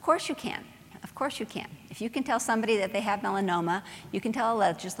 Of course you can. Of course you can. If you can tell somebody that they have melanoma, you can tell a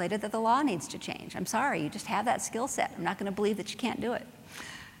legislator that the law needs to change. I'm sorry, you just have that skill set. I'm not going to believe that you can't do it.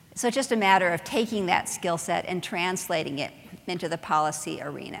 So it's just a matter of taking that skill set and translating it into the policy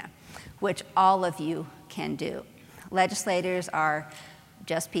arena, which all of you can do. Legislators are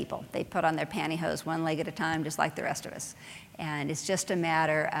just people. They put on their pantyhose one leg at a time, just like the rest of us. And it's just a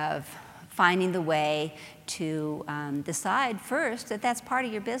matter of finding the way to decide first that that's part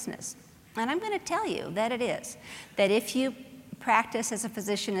of your business. And I'm going to tell you that it is. That if you practice as a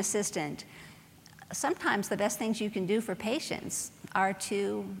physician assistant, sometimes the best things you can do for patients are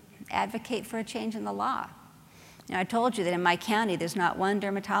to advocate for a change in the law. You know, I told you that in my county, there's not one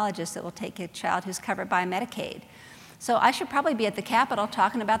dermatologist that will take a child who's covered by Medicaid. So I should probably be at the Capitol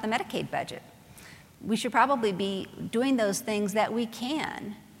talking about the Medicaid budget. We should probably be doing those things that we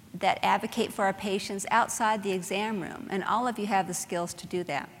can that advocate for our patients outside the exam room, and all of you have the skills to do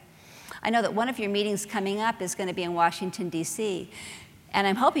that. I know that one of your meetings coming up is going to be in Washington, D.C., and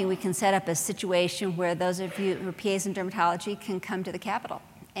I'm hoping we can set up a situation where those of you who are PAs in dermatology can come to the Capitol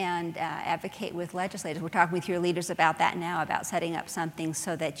and advocate with legislators. We're talking with your leaders about that now, about setting up something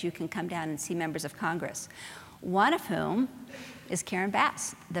so that you can come down and see members of Congress, one of whom is Karen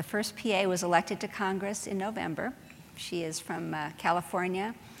Bass. The first PA was elected to Congress in November. She is from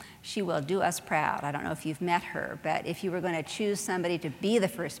California. She will do us proud. I don't know if you've met her, but if you were going to choose somebody to be the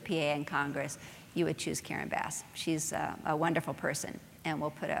first PA in Congress, you would choose Karen Bass. She's a wonderful person and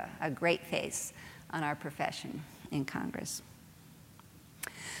will put a great face on our profession in Congress.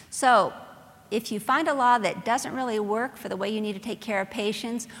 So if you find a law that doesn't really work for the way you need to take care of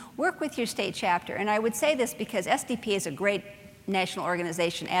patients, work with your state chapter. And I would say this because SDPA is a great national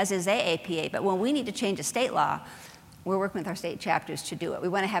organization, as is AAPA, but when we need to change a state law, we're working with our state chapters to do it. We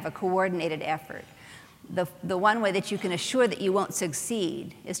want to have a coordinated effort. The one way that you can assure that you won't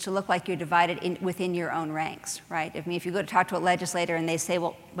succeed is to look like you're divided within your own ranks, right? I mean, if you go to talk to a legislator and they say,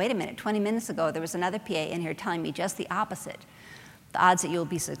 well, wait a minute, 20 minutes ago there was another PA in here telling me just the opposite, the odds that you'll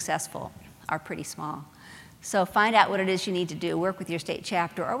be successful are pretty small. So find out what it is you need to do, work with your state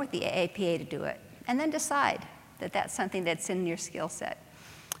chapter or with the AAPA to do it, and then decide that that's something that's in your skill set,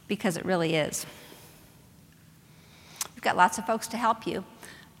 because it really is. We've got lots of folks to help you.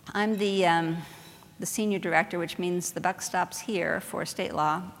 I'm the senior director, which means the buck stops here for state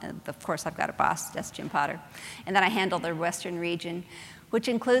law. Of course, I've got a boss, that's Jim Potter. And then I handle the Western region, which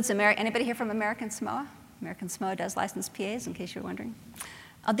includes anybody here from American Samoa? American Samoa does license PAs, in case you're wondering.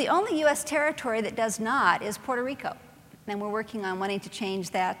 The only U.S. territory that does not is Puerto Rico, and we're working on wanting to change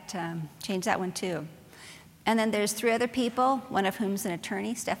that one too. And then there's 3 other people, one of whom is an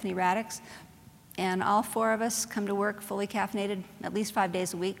attorney, Stephanie Radix, and all 4 of us come to work fully caffeinated at least 5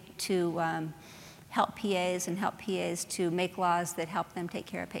 days a week to help PAs and help PAs to make laws that help them take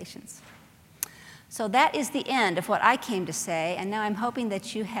care of patients. So that is the end of what I came to say, and now I'm hoping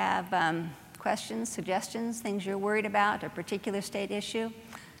that you have questions, suggestions, things you're worried about, a particular state issue.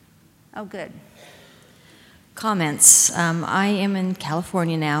 Oh, good. Comments. I am in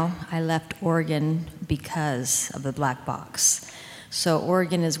California now. I left Oregon because of the black box. So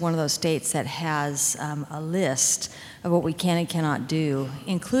Oregon is one of those states that has a list of what we can and cannot do,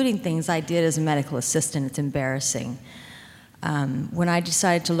 including things I did as a medical assistant. It's embarrassing. When I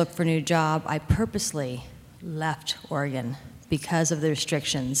decided to look for a new job, I purposely left Oregon because of the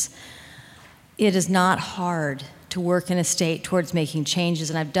restrictions. It is not hard to work in a state towards making changes,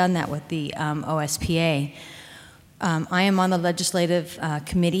 and I've done that with the OSPA. I am on the legislative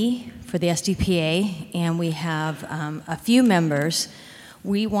committee for the SDPA, and we have a few members.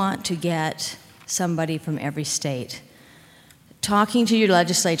 We want to get somebody from every state. Talking to your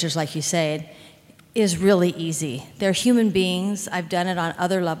legislatures, like you said, is really easy. They're human beings. I've done it on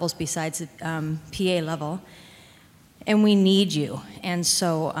other levels besides the PA level, and we need you. And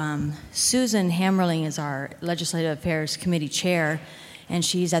so Susan Hammerling is our Legislative Affairs Committee chair, and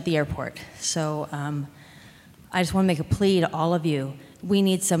she's at the airport. So I just want to make a plea to all of you. We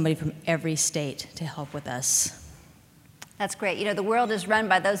need somebody from every state to help with us. That's great. You know, the world is run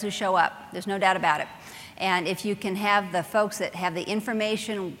by those who show up. There's no doubt about it. And if you can have the folks that have the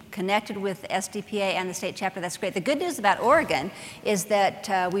information connected with SDPA and the state chapter, that's great. The good news about Oregon is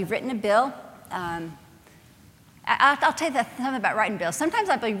that we've written a bill. I'll tell you something about writing bills. Sometimes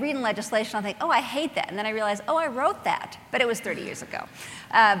I'll be reading legislation, I'll think, oh, I hate that. And then I realize, oh, I wrote that. But it was 30 years ago.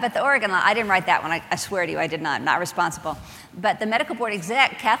 But the Oregon law, I didn't write that one. I swear to you, I did not. I'm not responsible. But the medical board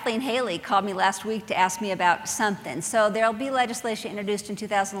exec, Kathleen Haley, called me last week to ask me about something. So there'll be legislation introduced in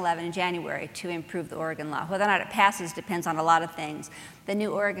 2011 in January to improve the Oregon law. Whether or not it passes depends on a lot of things. The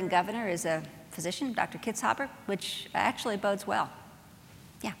new Oregon governor is a physician, Dr. Kitzhaber, which actually bodes well.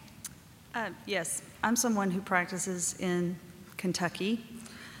 Yeah. Yes, I'm someone who practices in Kentucky.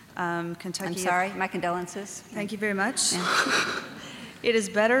 Kentucky. I'm sorry, my condolences. Thank you very much. Yeah. It is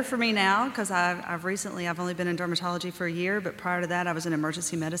better for me now because I've only been in dermatology for a year, but prior to that I was in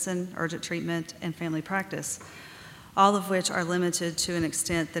emergency medicine, urgent treatment, and family practice, all of which are limited to an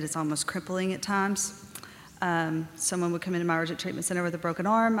extent that it's almost crippling at times. Someone would come into my urgent treatment center with a broken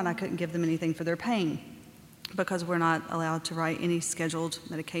arm and I couldn't give them anything for their pain because we're not allowed to write any scheduled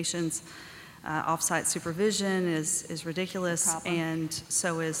medications. Off-site supervision is ridiculous, and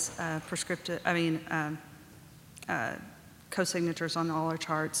so is co-signatures on all our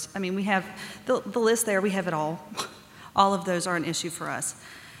charts. I mean, we have the list there, we have it all. All of those are an issue for us.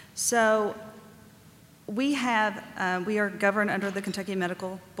 So we are governed under the Kentucky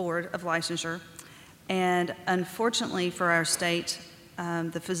Medical Board of Licensure, and unfortunately for our state,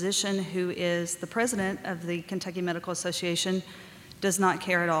 the physician who is the president of the Kentucky Medical Association does not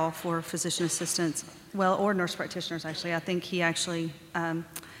care at all for physician assistants, well, or nurse practitioners, actually. I think he actually,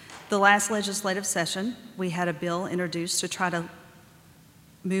 the last legislative session, we had a bill introduced to try to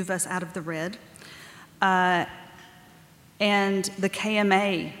move us out of the red. And the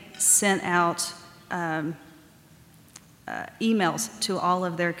KMA sent out emails to all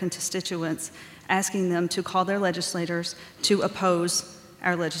of their constituents asking them to call their legislators to oppose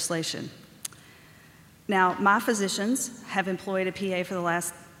our legislation. Now, my physicians have employed a PA for the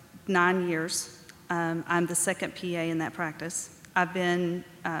last 9 years. I'm the second PA in that practice. I've been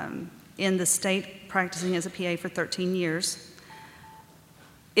in the state practicing as a PA for 13 years.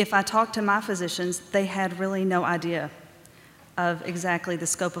 If I talked to my physicians, they had really no idea of exactly the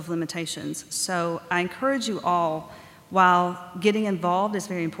scope of limitations. So I encourage you all, While getting involved is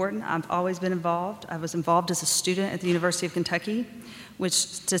very important, I've always been involved. I was involved as a student at the University of Kentucky, which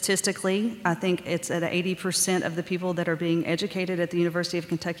statistically, I think it's at 80% of the people that are being educated at the University of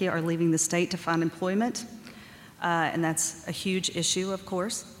Kentucky are leaving the state to find employment. And that's a huge issue, of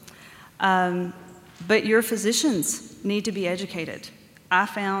course. But your physicians need to be educated. I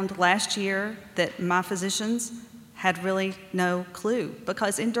found last year that my physicians had really no clue,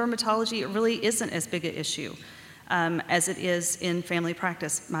 because in dermatology, it really isn't as big an issue as it is in family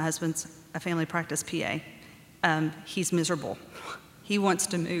practice. My husband's a family practice PA. He's miserable. He wants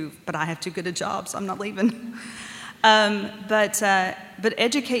to move, but I have too good a job, so I'm not leaving. But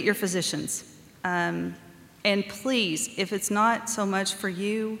educate your physicians. And please, if it's not so much for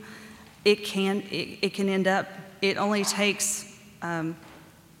you, it can end up, it only takes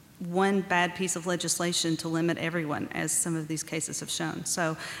one bad piece of legislation to limit everyone, as some of these cases have shown.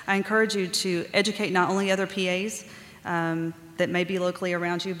 So I encourage you to educate not only other PAs that may be locally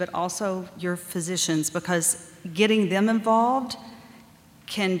around you, but also your physicians, because getting them involved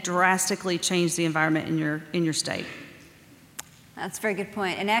can drastically change the environment in your state. That's a very good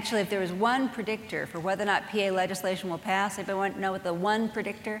point. And actually, if there was one predictor for whether or not PA legislation will pass, if I want to know what the one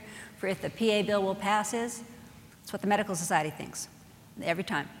predictor for if the PA bill will pass is, it's what the medical society thinks, every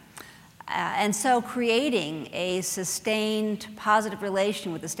time. And so creating a sustained positive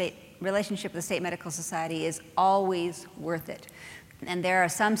relationship with the state medical society is always worth it. And there are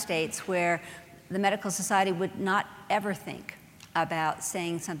some states where the medical society would not ever think about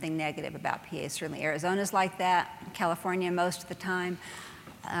saying something negative about PA. Certainly Arizona's like that, California most of the time.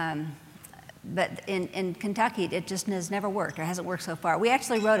 But in Kentucky, it just has never worked, or hasn't worked so far. We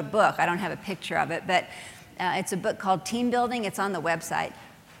actually wrote a book. I don't have a picture of it, but it's a book called Team Building. It's on the website.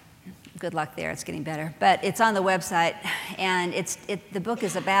 Good luck there, it's getting better. But it's on the website, and the book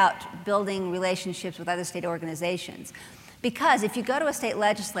is about building relationships with other state organizations. Because if you go to a state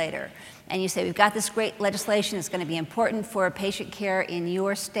legislator and you say, we've got this great legislation that's going to be important for patient care in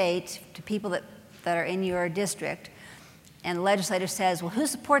your state, to people that are in your district, and the legislator says, well, who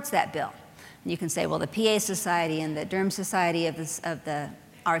supports that bill? And you can say, well, the PA Society and the Derm Society of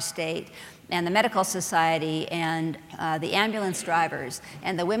our state, and the Medical Society, and the ambulance drivers,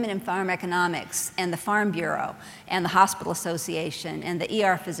 and the Women in Farm Economics, and the Farm Bureau, and the Hospital Association, and the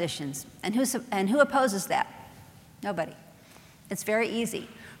ER physicians. And who opposes that? Nobody. It's very easy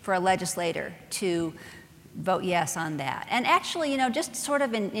for a legislator to vote yes on that. And actually, just sort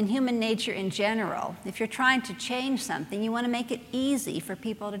of in human nature in general, if you're trying to change something, you want to make it easy for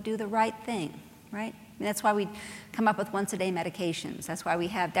people to do the right thing, right? And that's why we come up with once-a-day medications. That's why we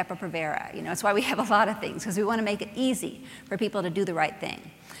have Depo-Provera. That's why we have a lot of things, because we want to make it easy for people to do the right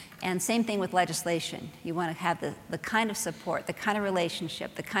thing. And same thing with legislation. You want to have the kind of support, the kind of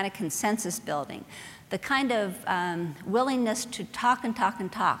relationship, the kind of consensus building, the kind of willingness to talk and talk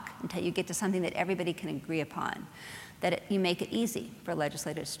and talk until you get to something that everybody can agree upon, that you make it easy for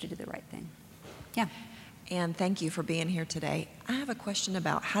legislators to do the right thing. Yeah. And thank you for being here today. I have a question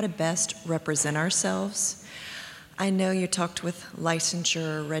about how to best represent ourselves. I know you talked with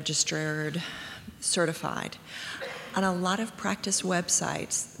licensure, registered, certified. On a lot of practice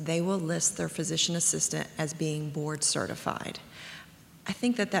websites, they will list their physician assistant as being board certified. I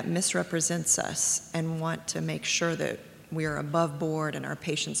think that misrepresents us, and want to make sure that we are above board and our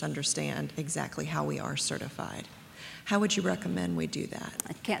patients understand exactly how we are certified. How would you recommend we do that?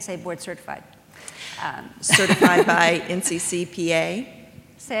 I can't say board certified. Certified by NCCPA?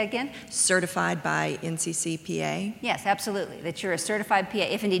 Say again? Certified by NCCPA? Yes, absolutely, that you're a certified PA,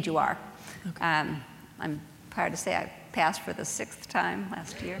 if indeed you are. Okay. I'm proud to say I passed for the 6th time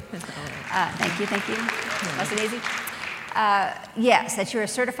last year. Thank you. Wasn't easy. Yes, that you're a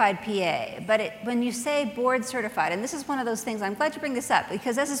certified PA, but when you say board certified, and this is one of those things, I'm glad you bring this up,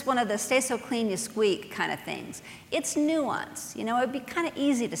 because this is one of the stay so clean you squeak kind of things. It's nuance. It'd be kind of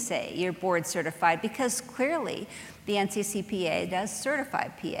easy to say you're board certified, because clearly the NCCPA does certify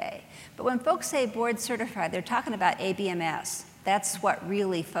PA. But when folks say board certified, they're talking about ABMS. That's what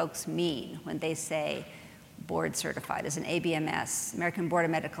really folks mean when they say board certified, as an ABMS, American Board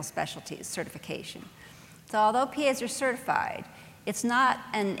of Medical Specialties certification. So although PAs are certified, it's not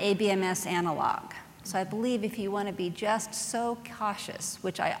an ABMS analog. So I believe if you want to be just so cautious,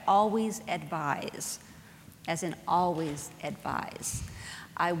 which I always advise, as in always advise,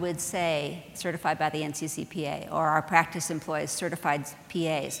 I would say certified by the NCCPA, or our practice employees, certified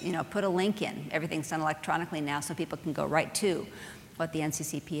PAs. Put a link in. Everything's done electronically now, so people can go right to what the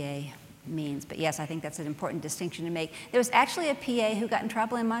NCCPA means. But yes, I think that's an important distinction to make. There was actually a PA who got in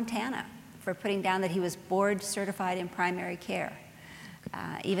trouble in Montana for putting down that he was board certified in primary care.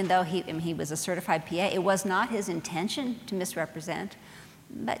 Even though he was a certified PA, it was not his intention to misrepresent.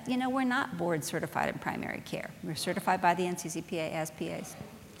 But, you know, we're not board certified in primary care. We're certified by the NCCPA as PAs.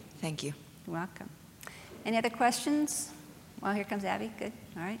 Thank you. You're welcome. Any other questions? Well, here comes Abby. Good.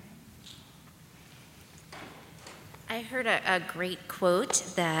 All right. I heard a great quote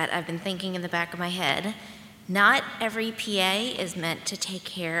that I've been thinking in the back of my head. Not every PA is meant to take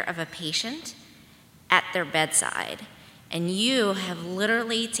care of a patient at their bedside. And you have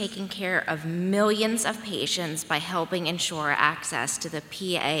literally taken care of millions of patients by helping ensure access to the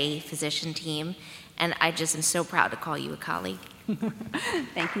PA physician team. And I just am so proud to call you a colleague.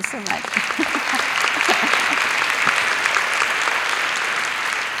 Thank you so much.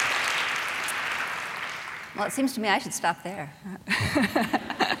 Well, it seems to me I should stop there.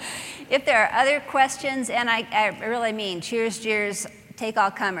 If there are other questions, and I really mean cheers, jeers, take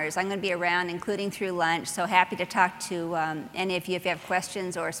all comers. I'm going to be around, including through lunch, so happy to talk to any of you if you have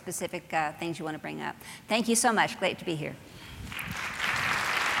questions or specific things you want to bring up. Thank you so much. Great to be here.